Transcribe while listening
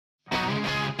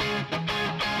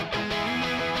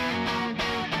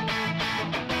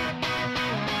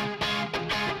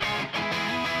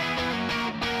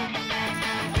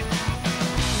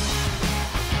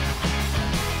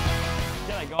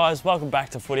Guys, welcome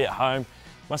back to Footy at Home.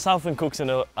 Myself and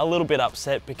Cookson are a little bit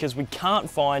upset because we can't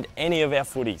find any of our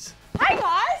footies. Hey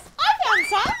guys, I found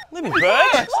some. Libby Birch,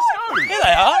 let's go. Here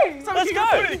they are. Let's go.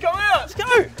 Footy, come out. Let's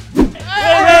go.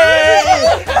 Hey,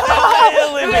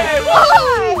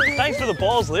 Libby. Thanks for the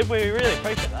balls, Lib. We really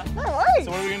appreciate that. No worries.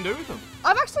 So what are we going to do with them?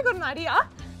 I've actually got an idea.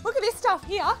 Look at this stuff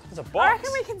here. There's a box. I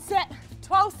reckon we can set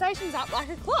 12 stations up like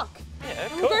a clock. Yeah,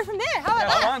 And cool. we'll go from there. How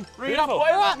about that? Bring it up, Beautiful.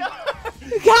 boys.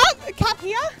 Let's go. A cap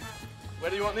here. Where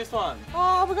do you want this one?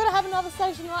 Oh, we've got to have another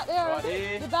station right there. Right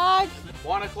here. The bag.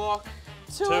 1 o'clock.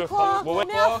 2 2 o'clock. o'clock.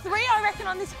 Now 3, I reckon,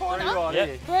 on this corner. Right Yep.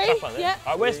 here. 3, Tough one there. yeah.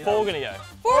 All right, where's 4 going to go?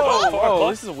 4 o'clock. 4 o'clock.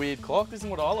 This is a weird clock. This isn't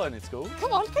what I learned in school.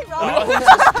 Come on, keep rolling.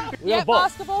 We Yeah, got a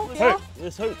box. basketball. Yeah. Hoop.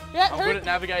 There's hoop. Yeah, I'm good at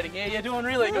navigating. Yeah, you're doing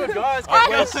really good, guys. I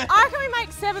where's- reckon we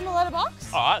make 7 the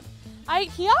letterbox. All right. 8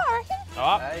 here, I reckon.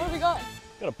 All right. What have we got?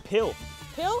 Got a pill.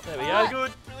 Pill. There we All go.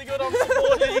 right. Really good. I'm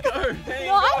supporting. Here you go. There you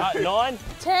go. 9. 9.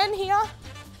 10 here,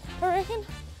 I reckon.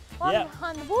 1 Yeah.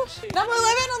 behind the bush. Number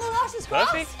 11 on the license grass.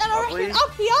 Perfect. And I reckon Lovely.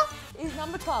 up here is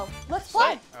number 12. Let's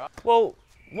play. Well,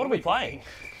 what are we playing?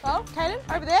 Well, Caden,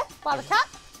 over there by the cat.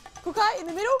 Cooker in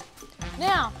the middle.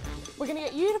 Now, we're going to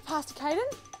get you to pass to Caden.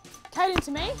 Caden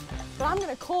to me. But I'm going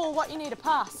to call what you need to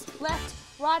pass. Left,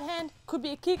 right hand, could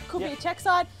be a kick, could be a check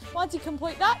side. Once you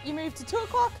complete that, you move to 2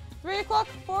 o'clock, 3 o'clock,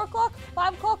 4 o'clock,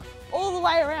 5 o'clock, all the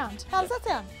way around. How does that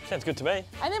sound? Sounds good to me.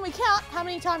 And then we count how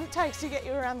many times it takes to get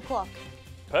you around the clock.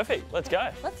 Perfect. Let's go.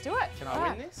 Let's do it. Can I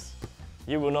win this?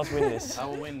 You will not win this. I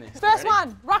will win this. First Ready?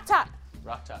 one, ruck tap.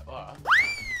 Ruck tap. All right.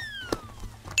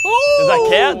 Does that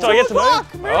count? Do I get to 2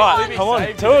 o'clock, move? move All right, on. come on.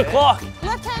 Saved 2 you there. o'clock.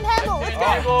 Left hand handball, let's go.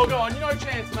 Handball, go on. You no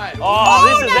chance, mate. Oh,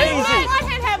 this is no, easy. Right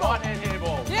hand handball. Right hand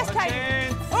handball. Yes, Not a Kate.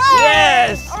 chance. Hey!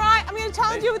 Yes. All right, I'm going to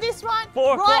challenge you with this one.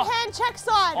 4 o'clock. Right hand check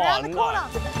side, Oh, around the no. corner.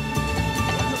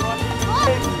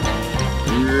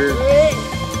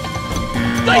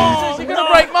 Oh, You're going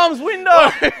to break Mum's window.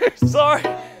 Sorry.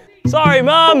 Sorry,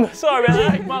 Mum. Sorry about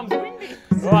Break that. Mum's window.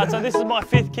 Right, so this is my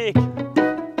 5th kick.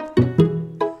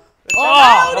 Oh,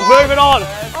 nailed I'm it. moving on.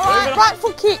 All right, right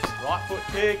foot kick. Right foot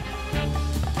kick.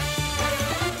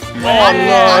 Oh,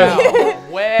 Wow. Wow.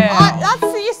 All right, that's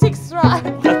your 6th try.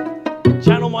 no.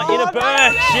 Channel my inner no, Birch. no.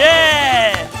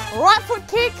 Yeah. Right foot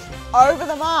kick over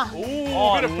the mark. Ooh,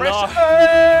 Oh, bit of no. pressure.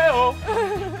 Hey, oh.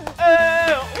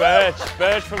 Hey, oh.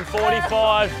 Birch from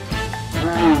 45.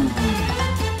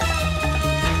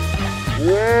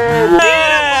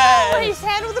 Oh, he's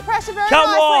handled the pressure very Come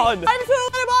nicely. on. Over to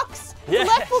the letterbox. Yeah.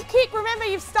 Left foot kick. Remember,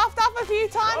 you've stuffed up a few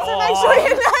times, so Oh. make sure you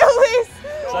nail this.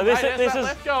 So on, this mate, is how's that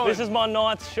left going? this is my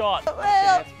 9th shot.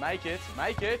 Well, Make it.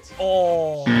 Make it.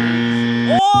 Oh.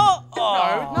 Oh.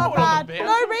 No. not Put it on bad. the bounce.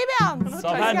 No rebounds. So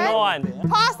I've had Okay. 9.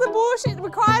 Pass the bush. It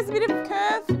requires a bit of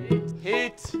curve.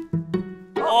 Hit.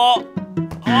 Oh.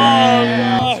 Oh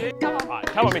no. Come on. Right,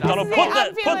 come on, McDonald. Yeah, Put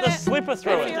I'm the feeling it. slipper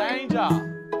through There's it. danger.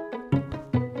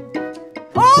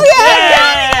 Oh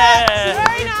yeah! Yeah.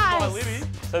 Very By nice. Libby.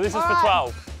 So this is All for right.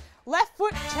 12. Left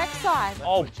foot check side.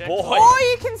 Oh check boy. Or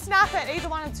you can snap it. Either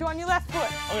 1 or 2 on your left foot.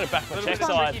 I'm gonna back my Little check bit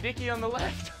of side. Ricky Dicky on the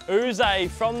left. Uze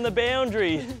from the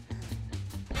boundary.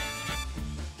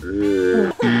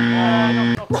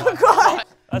 Not Quite.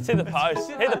 Let's hit the post.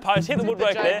 Hit the post. Hit the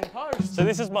woodwork there. Jaden post. So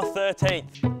this is my 13th.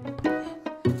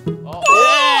 Oh.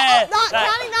 Yeah.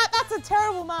 Counting that, that's a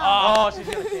terrible mark. Oh, she's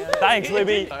going to count. Thanks,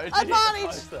 Libby.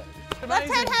 Advantage.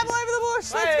 Left hand handle over the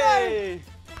bush. Let's Hey.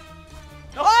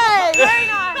 go. Hey, very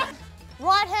nice.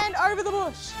 Right hand over the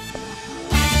bush.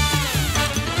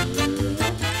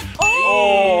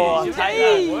 Oh, I'll She's take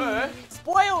making that. work.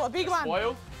 Spoil, a big one.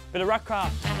 Spoil. Bit of ruck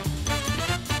craft.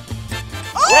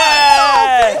 Oh,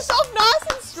 Yeah. finish off nice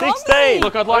and strong. 16.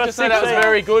 Look, I'd like I to got say that was 16.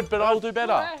 very good, but I'll do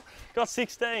better. Got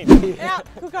 16. Yeah,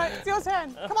 Cooko, it's your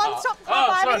turn. Come on, stop Oh,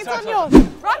 high-fiving, it's sorry, on sorry. yours.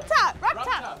 Ruck tap, ruck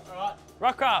tap. All right.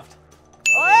 Ruck craft.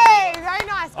 Hey, very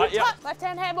nice. Good yeah. shot. Left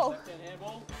hand handball.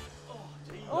 Handball.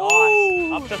 Ooh.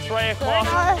 Nice. Up to 3 Very o'clock.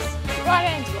 nice. Right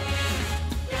hand.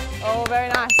 Oh, very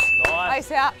nice. Nice.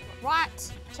 Face out.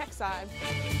 Right. Check side.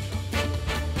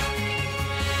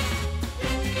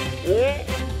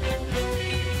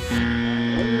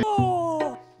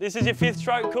 Oh. This is your 5th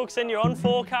stroke, Cookson. You're on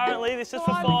 4 currently. This is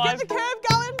for Come on, 5. get the curve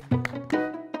going.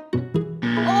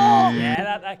 Oh.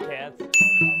 Yeah, that counts.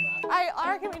 I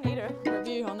reckon we need a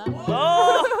review on that one. Oh!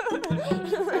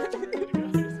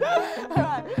 All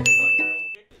right.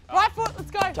 Right foot,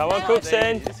 let's go. Come on, Nail it.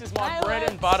 Cookson. This is my Nail bread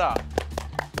it. and butter.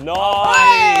 Nice.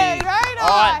 Hey, very nice. All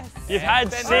right, you've had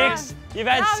Then 6. You've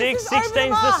had Now 6. this is over the 16's the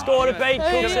mark. score to beat,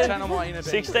 Hey. Cookson. Channel my inner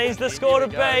being. 16's the score to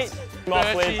Here we go. beat.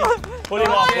 Put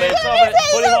him off, Liv. Birchie.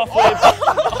 Put him off, Oh, Liv. yeah, Put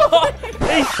him off, Liv.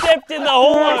 He stepped in the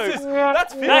hollow.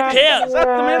 That's 50. That counts.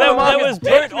 There was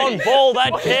boot on ball.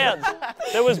 That counts.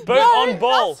 There was boot on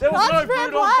ball. There was no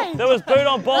boot on. There was boot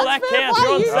on ball. That counts.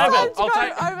 You're on 7. I'll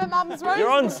take over Mum's rose. You're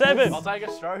on 7. I'll take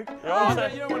a stroke. You're on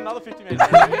 7. You don't want another 50 metres.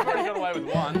 You've already got away with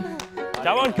 1.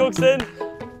 Come on, Cookson.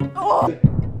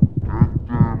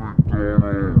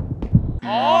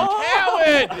 Oh,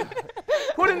 coward!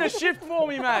 Put in a shift for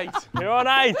me, mate. You're on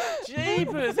 8.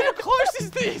 Jeepers, how close is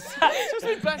this? It's just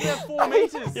been back out 4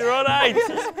 metres. You're on 8.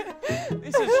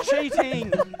 This is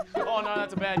cheating. Oh no,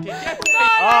 that's a bad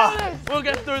kick. We'll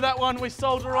get through that one. We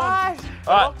soldier on.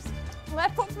 All right.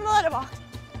 left foot from the letterbox.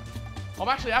 I'm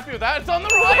actually happy with that. It's on the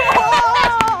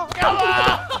right. Come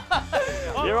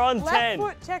on. You're on 10. Left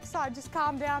foot check side. Just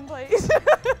calm down, please.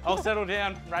 I'll settle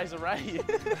down. Razor Ray.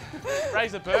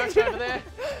 Razor Birch over there.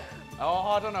 Oh,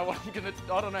 I don't know what I'm gonna.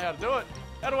 I don't know how to do it.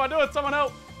 How do I do it? Someone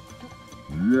help.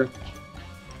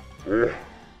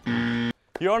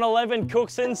 You're on 11,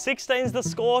 Cookson. 16's the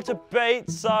score to beat,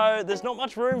 so there's not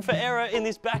much room for error in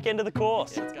this back end of the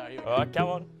course. Yeah, let's go. Here we go. All right, come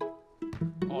on.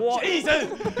 Oh, What?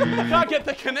 Jesus! I can't get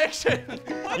the connection.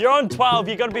 You're on 12.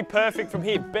 You've got to be perfect from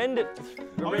here. Bend it.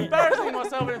 I'm embarrassing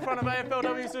myself in front of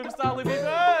AFLW superstar Libby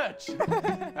Birch.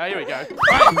 Here we go.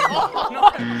 Oh,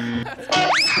 no.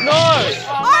 No!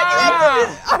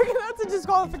 I reckon that's a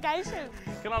disqualification.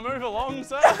 Can I move along,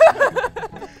 sir?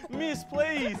 Miss,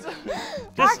 please.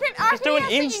 Just do an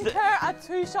you instant. incur a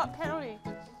 2-shot penalty.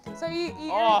 So you So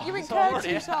incur I'm already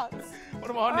 2 out. shots. What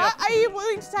am I on now? Are you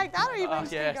willing to take that, or are you willing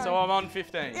to Yeah, keep so going? I'm on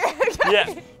 15. Yeah, okay. Yeah.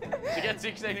 To get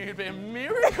 16, it would be a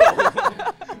miracle.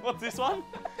 What's this one?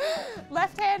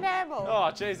 Left hand handball.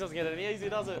 Oh, jeez, doesn't get any easier,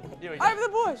 does it? Here we go. Over the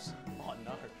bush. Oh,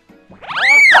 no.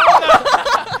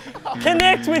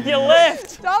 Connect with your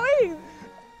left. Dummy.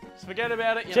 Just forget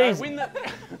about it. You Jeez. know, win the.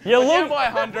 You We're down look. by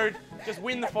 100. Just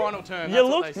win the final turn. You That's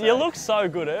what look. they say. You look so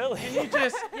good early. Can you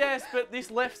just? Yes, but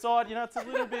this left side, you know, it's a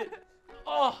little bit.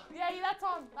 Oh. Yeah, that's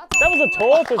on. That's That on. was a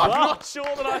talk as I'm well. not sure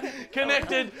that I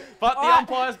connected, but the Alright.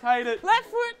 umpires paid it. Left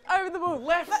foot over the bush.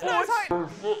 Left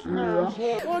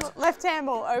foot. Left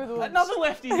handball over the bush. Another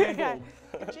lefty handle.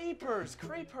 Okay. Jeepers,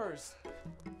 creepers.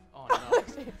 Oh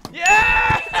no.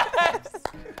 Yes!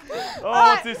 Oh, Alright,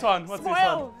 what's this one? What's this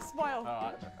one? Spoil.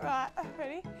 Alright. Right,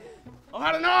 ready? I've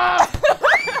had enough!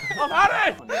 I've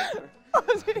had it! Oh,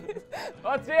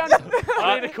 it's down.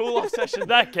 I need a cool-off session.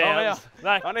 That counts.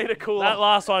 I need a cool-off. That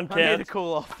last one I need a counts.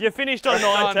 cool-off. You finished on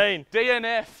 19.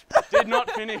 DNF. Did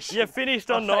not finish. You finished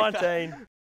on I'll take 19.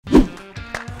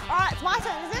 Alright, it's my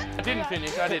turn, is it? I didn't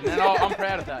finish, I didn't, and I'm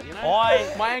proud of that, you know?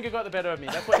 My anger got the better of me.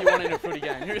 That's what you want in a footy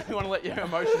game. You really want to let your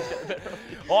emotions get the better of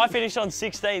you. I finished on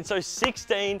 16, so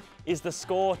 16 is the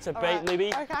score to beat Alright, Libby.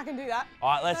 Okay, I can do that.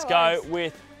 All right, let's No go worries.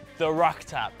 with the ruck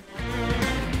tap.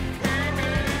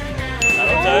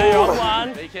 That'll do, you're on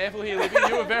 1. Be careful here, Libby.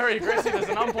 You were very aggressive as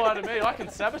an umpire to me. I can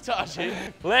sabotage you.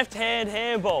 Left hand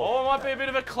handball. Oh, it might be a bit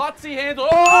of a klutzy handle.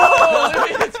 Oh,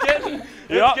 Libby,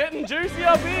 it's getting juicy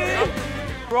up here.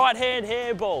 Right hand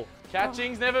handball.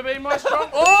 Catching's never been my strong.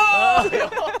 Oh!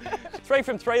 3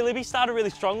 from 3, Libby. Started really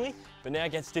strongly, but now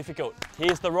it gets difficult.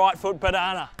 Here's the right foot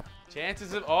banana.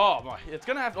 Chances of, oh my, it's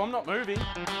gonna have, I'm not moving.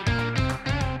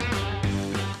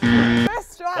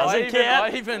 First strike. Doesn't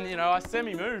count. I even, you know, I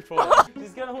semi-moved for it.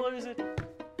 He's gonna lose it.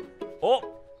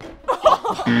 Oh,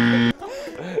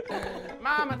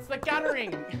 Mum, it's the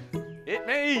guttering. Hit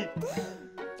me.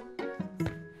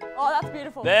 Oh, that's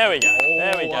beautiful. there we go.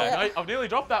 There we go. No, I've nearly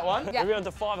dropped that one. Yeah. We're on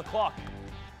to 5 o'clock.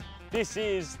 This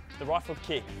is the right foot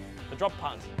kick, the drop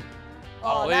punt.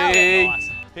 Oh, that was Ollie. Nice.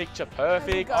 Picture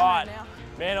perfect. Go All right, now.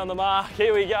 man on the mark.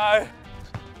 Here we go.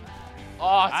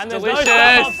 Oh, it's And there's delicious.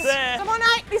 no stops there. Come on,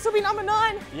 8. This will be number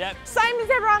 9. Yep. Same as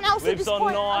everyone else at Lib's this on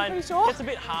point, 9. I'm pretty sure. It's a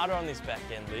bit harder on this back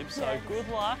end, Lib, so good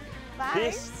luck. Thanks.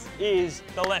 This is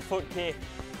the left foot kick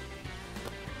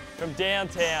from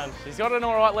downtown. She's got an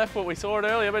all right left foot. We saw it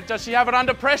earlier, but does she have it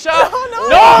under pressure? Oh,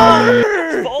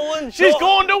 No! Fallen short. She's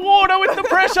gone to water with the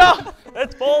pressure.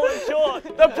 It's fallen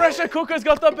short. The pressure cooker's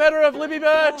got the better of Libby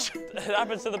Birch. It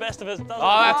happens to the best of us, doesn't Oh,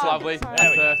 it? that's lovely. sorry. That's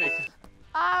There we go. perfect.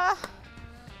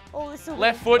 This will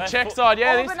Left foot, Left check foot. side.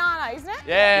 Yeah, All this. banana, isn't it?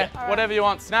 Yeah, Alright. whatever you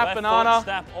want. Snap, Left banana. foot,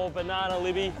 snap or banana,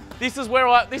 Libby. This is where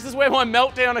my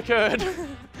meltdown occurred.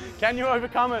 Can you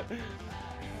overcome it?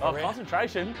 Oh, Around.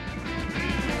 concentration.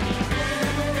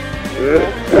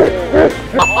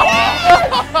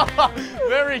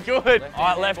 Very good. All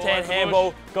right, left hand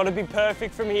handball. Got to be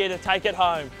perfect from here to take it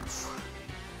home.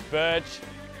 Birch.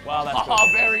 Wow, that's good. Oh,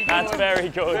 very good. That's very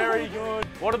good. Very good.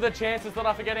 What are the chances that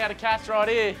I forget how to catch right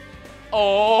here?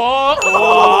 Oh!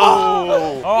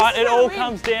 All right, This it is all a win.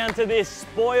 comes down to this.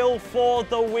 Spoil for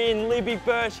the win. Libby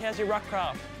Birch, how's your ruck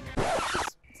craft?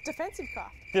 defensive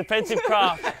craft. Defensive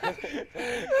craft.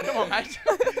 Come on, mate.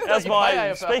 That's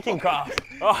my speaking craft.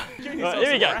 Oh, right,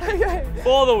 here we go. Okay.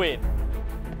 For the win.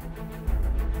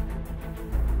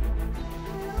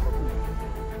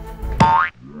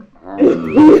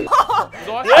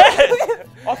 Yes!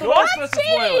 I thought I was supposed to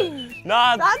spoil it.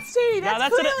 Nah, That's cheating.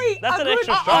 That's clearly that's a an good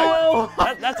extra stroke.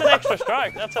 That's an extra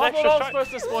stroke. That's an I extra thought I was stroke.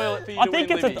 supposed to spoil it for you I to think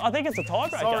win, it's Libby. I think it's a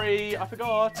tiebreaker. Sorry, I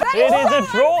forgot. It is a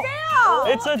draw.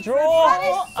 Fair. It's a draw. That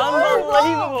is so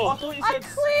Unbelievable. I thought you I said.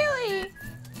 clearly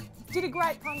did a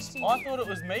great punch to you. I thought it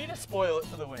was me to spoil it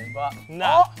for the win, but.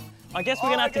 Nah. I guess we're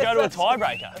gonna have to go to a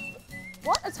tiebreaker.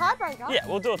 What? A tiebreaker? Yeah,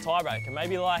 we'll do a tiebreaker.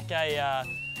 Maybe like a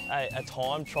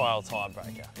time trial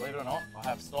tiebreaker. Believe it or not, I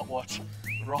have stopwatch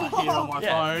right here on my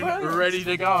Yeah. phone, ready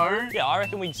to go. Yeah, I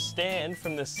reckon we stand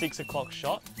from the 6 o'clock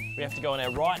shot. We have to go on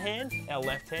our right hand, our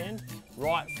left hand,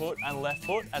 right foot and left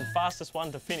foot, and fastest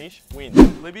one to finish wins.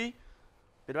 Libby,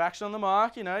 bit of action on the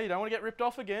mark, you know, you don't want to get ripped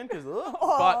off again, because,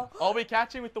 but I'll be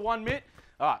catching with the 1 mitt.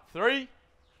 All right, 3,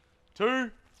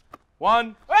 2,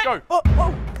 1, go.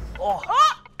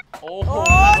 Oh,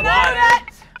 That's no, right. that.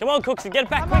 Come on, Cookson, get it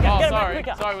back quicker, Oh, get it back sorry,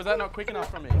 quicker. sorry, was that not quick enough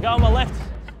from me? Go on my left.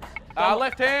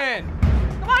 Left hand.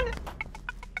 Come on.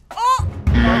 Oh.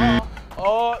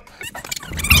 Oh.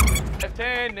 Left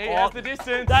hand, he has the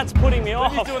distance. That's putting me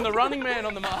off. He's doing the running man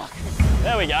on the mark.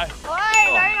 There we go.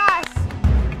 Hey, very nice.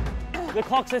 The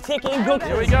clocks are ticking. Cookson.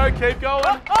 Here we go, keep going.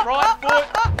 Right foot,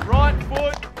 right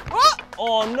foot.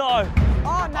 Oh no.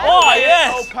 Oh, no. Oh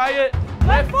yes. I'll pay it.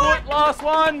 Left foot, last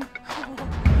one.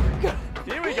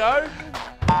 Here we go.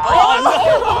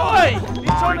 Oh Oi! He's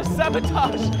trying to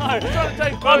sabotage. He's trying to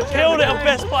take no. I've Birch killed out our of the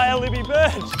best game. player, Libby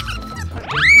Birch.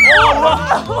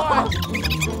 Oh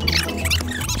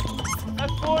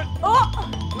Left foot, Oh.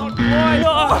 not quite.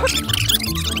 no.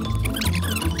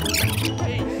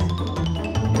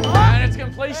 And it's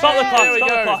completion. Stop the clock, There we stop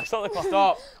the go. clock, stop the clock.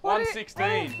 Stop. What did it-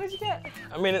 116. What'd you get?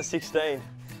 A minute 16.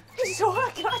 You sure?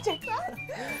 Can I check that?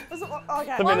 Was it,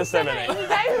 okay. The minute 17. You gave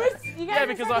us. You gave Yeah, us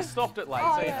because I stopped it late.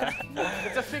 Oh, so yeah.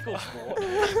 it's a fickle sport.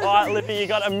 All right, Libby, you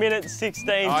got a minute 16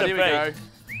 Alright, to here we go.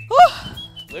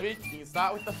 beat. Libby, you can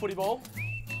start with the footy ball.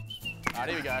 Alright,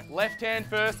 here we go. Left hand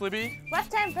first, Libby.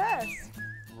 Left hand first.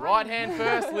 Right hand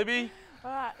first, Libby.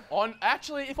 All right.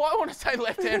 Actually, if I want to say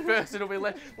left hand first, it'll be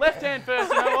left hand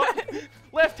first. You know what?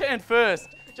 Left hand first,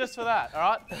 just for that. All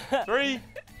right. 3,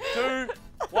 2,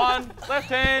 1. Left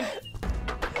hand.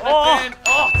 Left hand.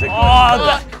 Oh, it's a good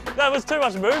start. That was too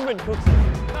much movement, Cookson.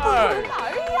 No. No, he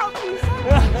helped you so much.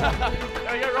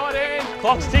 There we go. Right hand.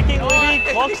 Clock's ticking, Libby.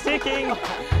 Clock's ticking.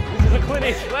 This is a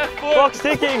clinic. Left foot. Clock's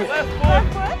ticking. Left Left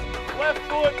foot. foot. Left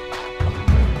foot.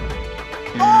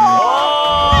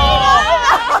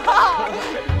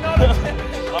 Not a foot.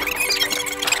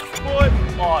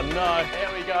 Oh no. There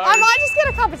we go. I might just get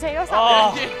a cup of tea or something.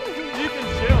 Oh. You can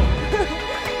chill.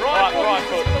 Right foot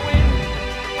foot. for the win.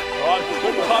 Right.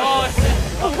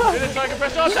 Oh, bit of token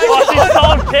pressure. Oh, Oh, she's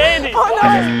sold candy. Oh,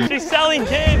 no. She's selling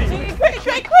candy.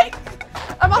 Quick.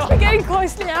 I must be getting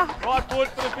close now. Right foot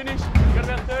for the finish. You've got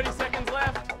about 30 seconds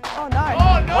left. Oh no.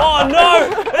 Oh no! Oh no!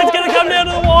 It's going to come down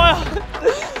to the wire.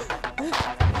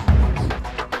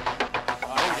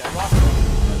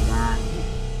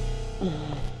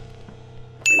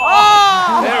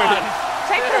 Oh! There it is.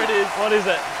 There it is. What is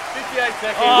it? 58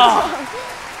 seconds.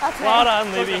 Oh, That's me. well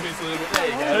done, Libby.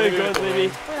 There you go. Too good,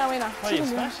 Libby. Winner. Oh, you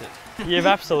smashed it. You've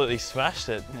absolutely smashed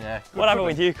it. Yeah. What happened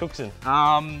with you, Cookson?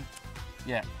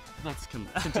 Yeah. Let's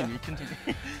continue.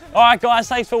 All right, guys,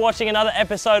 thanks for watching another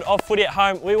episode of Footy at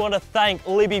Home. We want to thank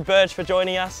Libby Birch for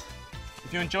joining us.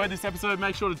 If you enjoyed this episode,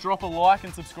 make sure to drop a like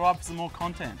and subscribe for some more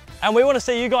content. And we want to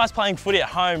see you guys playing footy at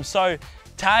home. So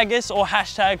tag us or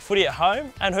hashtag footy at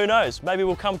home. And who knows, maybe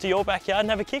we'll come to your backyard and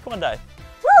have a kick one day.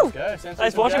 Woo! Go.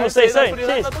 Thanks for watching. We'll see you soon.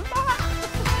 Cheers.